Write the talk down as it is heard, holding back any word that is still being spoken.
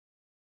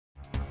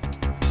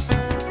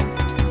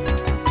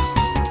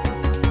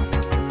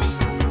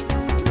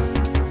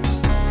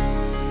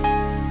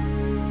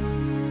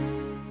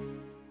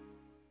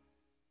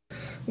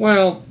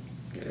Well,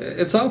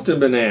 it's often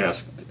been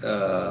asked,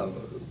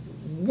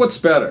 what's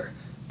better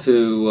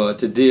to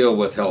deal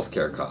with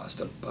healthcare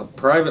cost, a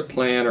private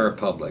plan or a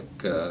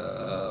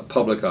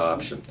public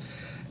option?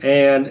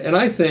 And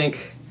I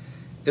think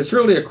it's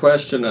really a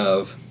question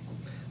of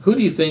who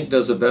do you think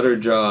does a better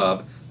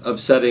job of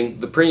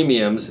setting the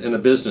premiums in a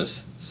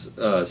business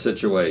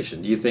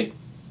situation? Do you think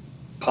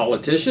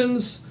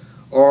politicians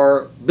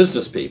or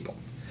business people?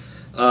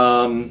 You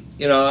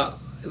know,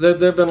 there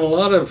have been a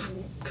lot of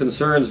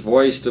concerns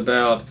voiced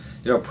about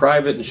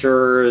private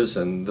insurers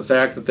and the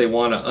fact that they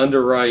want to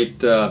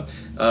underwrite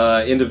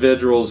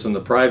individuals in the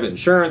private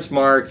insurance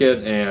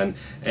market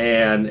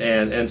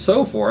and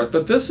so forth.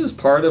 But this is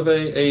part of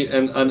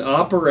an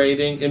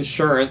operating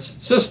insurance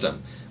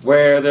system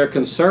where they're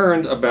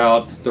concerned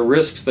about the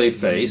risks they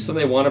face and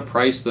they want to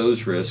price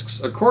those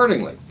risks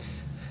accordingly.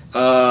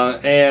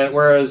 And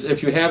whereas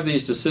if you have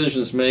these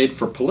decisions made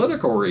for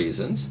political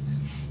reasons,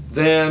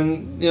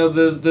 then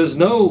there's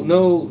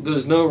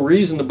no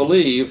reason to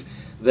believe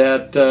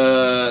that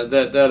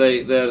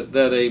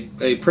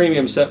a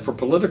premium set for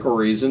political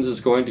reasons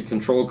is going to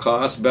control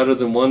costs better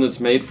than one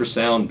that's made for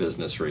sound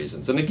business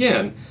reasons. And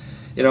again,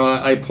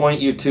 I point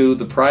you to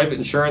the private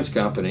insurance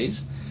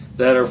companies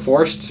that are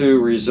forced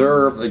to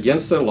reserve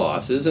against their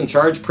losses and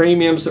charge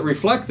premiums that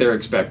reflect their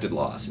expected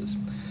losses.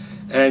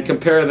 And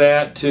compare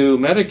that to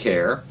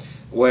Medicare,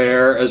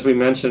 where, as we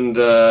mentioned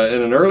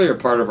in an earlier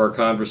part of our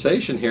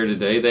conversation here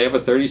today, they have a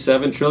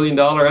 $37 trillion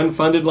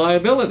unfunded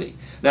liability.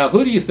 Now,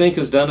 who do you think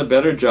has done a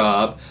better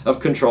job of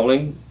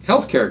controlling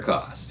healthcare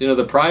costs?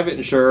 The private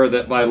insurer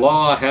that by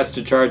law has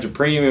to charge a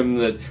premium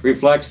that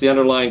reflects the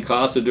underlying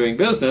cost of doing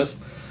business,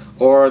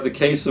 or the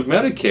case of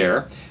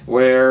Medicare,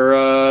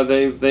 where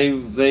they've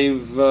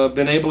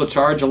been able to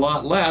charge a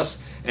lot less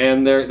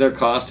and their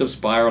costs have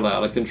spiraled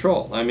out of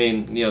control. I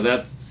mean,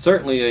 that's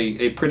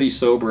certainly a pretty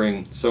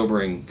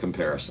sobering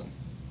comparison.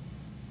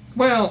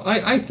 Well,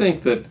 I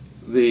think that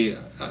the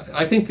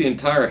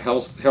entire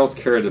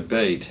healthcare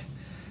debate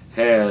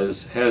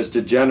has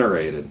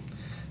degenerated,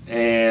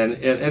 and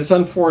it's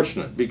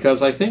unfortunate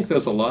because I think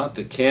there's a lot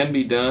that can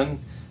be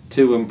done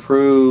to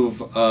improve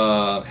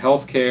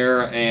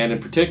healthcare, and in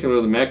particular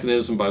the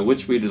mechanism by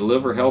which we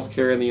deliver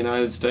healthcare in the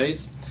United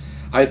States.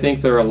 I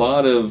think there are a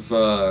lot of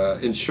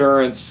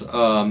insurance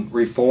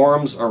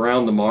reforms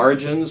around the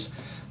margins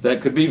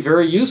that could be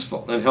very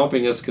useful in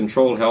helping us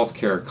control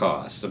healthcare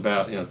costs.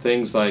 About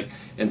things like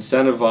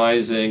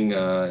incentivizing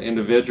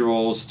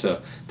individuals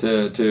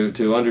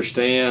to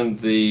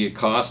understand the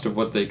cost of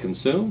what they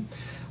consume.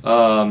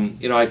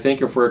 I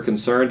think if we're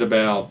concerned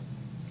about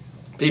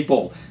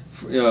people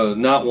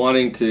not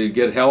wanting to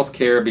get health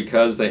care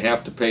because they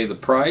have to pay the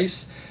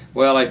price,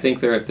 well, I think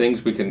there are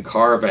things we can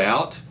carve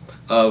out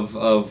of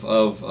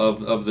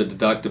the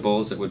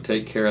deductibles that would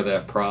take care of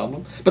that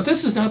problem. But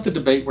this is not the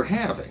debate we're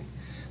having.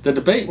 The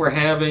debate we're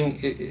having,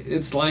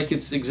 it's like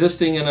it's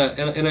existing in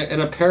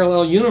a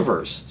parallel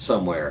universe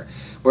somewhere,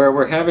 where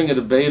we're having a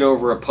debate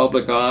over a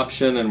public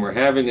option, and we're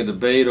having a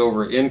debate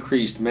over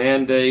increased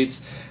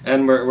mandates,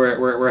 and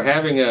we're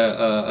having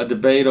a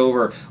debate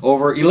over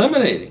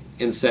eliminating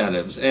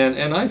incentives,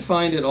 and I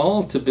find it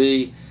all to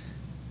be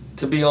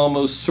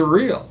almost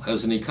surreal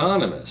as an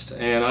economist,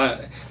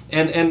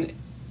 and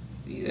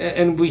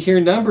we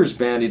hear numbers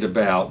bandied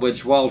about,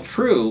 which, while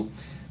true,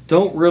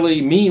 don't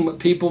really mean what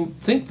people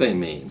think they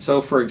mean. So,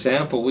 for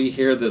example, we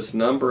hear this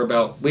number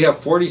about we have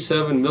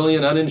 47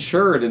 million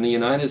uninsured in the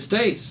United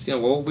States.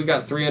 Well, we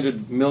got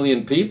 300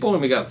 million people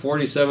and we got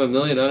 47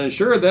 million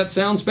uninsured. That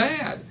sounds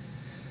bad.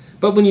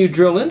 But when you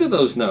drill into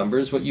those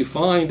numbers, what you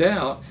find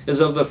out is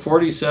of the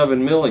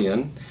 47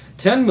 million,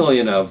 10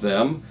 million of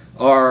them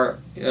are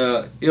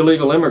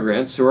illegal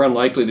immigrants who are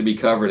unlikely to be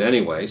covered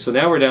anyway. So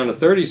now we're down to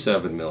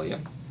 37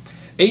 million.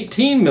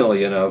 18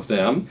 million of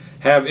them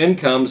have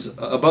incomes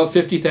above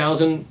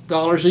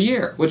 $50,000 a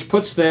year, which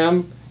puts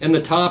them in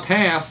the top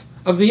half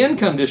of the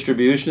income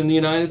distribution in the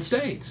United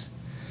States.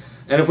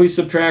 And if we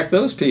subtract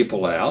those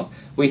people out,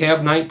 we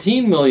have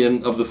 19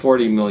 million of the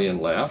 40 million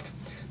left,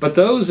 but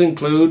those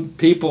include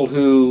people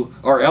who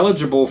are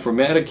eligible for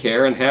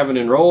Medicare and haven't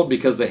enrolled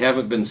because they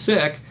haven't been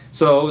sick,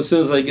 so as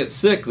soon as they get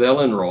sick, they'll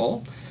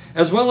enroll,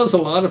 as well as a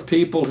lot of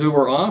people who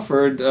were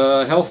offered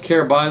health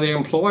care by their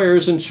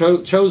employers and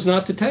chose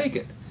not to take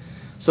it.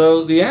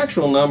 So the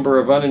actual number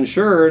of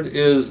uninsured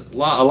is a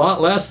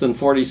lot less than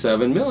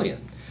 47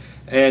 million.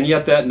 And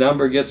yet that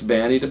number gets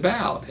bandied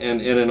about in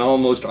an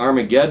almost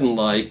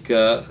Armageddon-like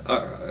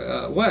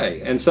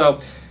way. And so,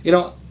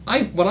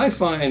 what I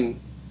find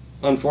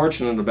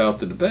unfortunate about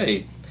the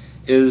debate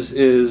is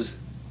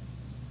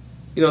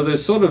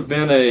there's sort of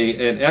been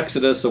an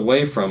exodus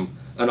away from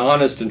an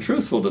honest and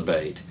truthful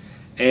debate,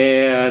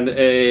 and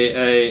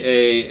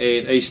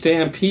a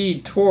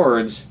stampede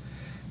towards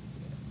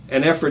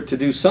an effort to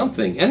do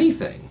something,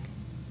 anything,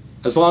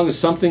 as long as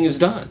something is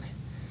done.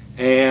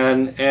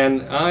 And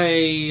I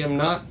am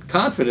not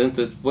confident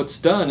that what's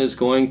done is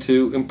going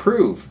to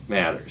improve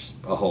matters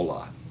a whole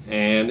lot.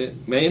 And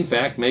it may, in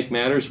fact, make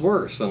matters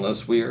worse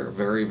unless we are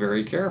very,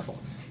 very careful.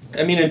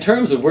 I mean, in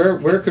terms of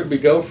where could we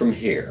go from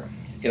here?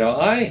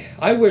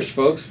 I wish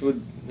folks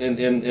would,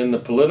 in the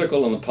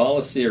political and the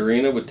policy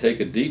arena, would take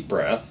a deep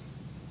breath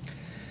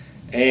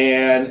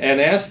and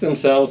ask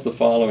themselves the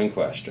following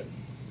question.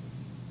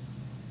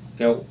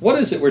 What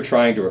is it we're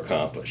trying to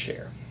accomplish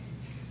here?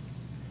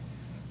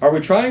 Are we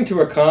trying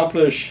to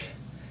accomplish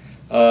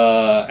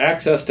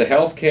access to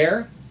health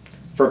care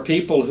for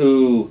people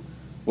who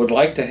would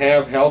like to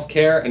have health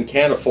care and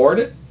can't afford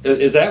it?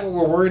 Is that what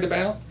we're worried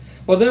about?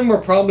 Well, then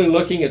we're probably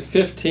looking at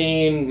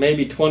 15,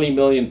 maybe 20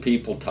 million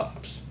people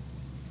tops.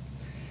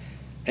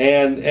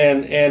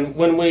 And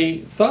when we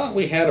thought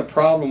we had a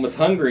problem with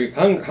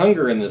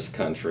hunger in this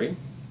country,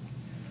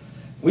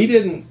 we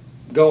didn't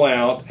go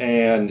out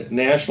and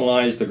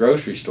nationalize the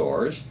grocery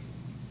stores.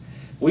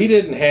 We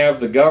didn't have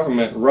the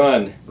government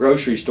run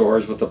grocery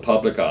stores with a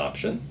public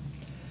option.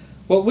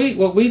 What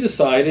we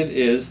decided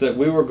is that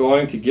we were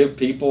going to give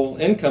people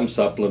income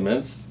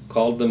supplements,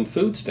 called them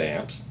food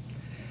stamps,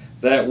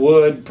 that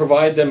would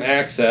provide them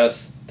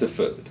access to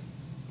food.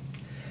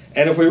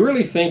 And if we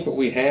really think what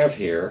we have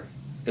here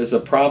is a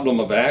problem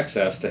of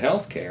access to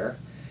health care,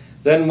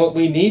 then what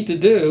we need to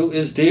do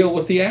is deal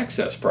with the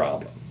access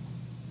problem.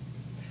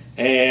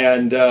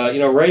 And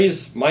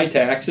raise my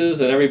taxes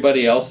and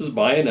everybody else's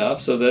by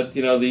enough so that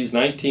these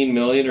 19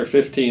 million or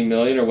 15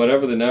 million or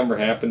whatever the number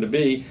happened to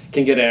be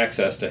can get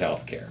access to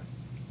health care.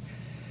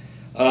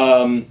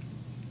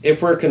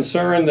 If we're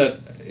concerned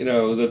that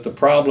that the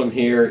problem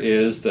here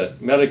is that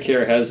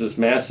Medicare has this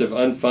massive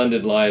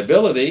unfunded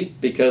liability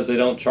because they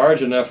don't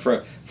charge enough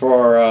for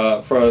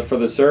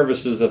the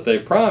services that they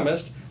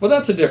promised, well,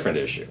 that's a different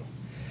issue.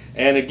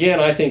 And again,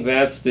 I think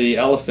that's the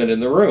elephant in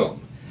the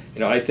room.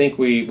 I think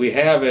we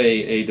have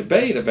a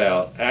debate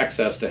about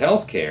access to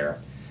health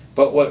care,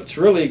 but what's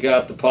really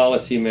got the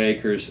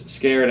policymakers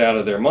scared out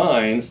of their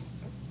minds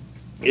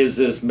is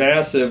this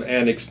massive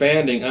and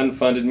expanding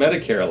unfunded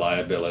Medicare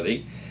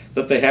liability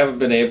that they haven't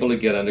been able to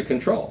get under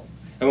control.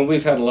 I mean,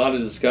 we've had a lot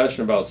of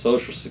discussion about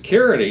Social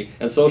Security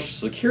and Social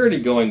Security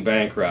going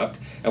bankrupt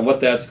and what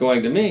that's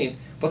going to mean.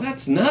 Well,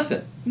 that's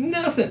nothing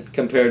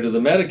compared to the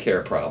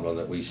Medicare problem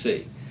that we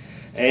see.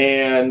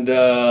 And,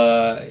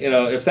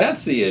 if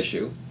that's the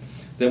issue,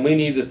 then we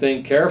need to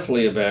think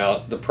carefully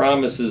about the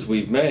promises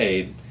we've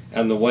made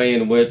and the way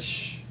in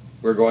which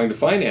we're going to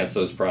finance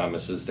those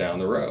promises down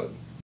the road.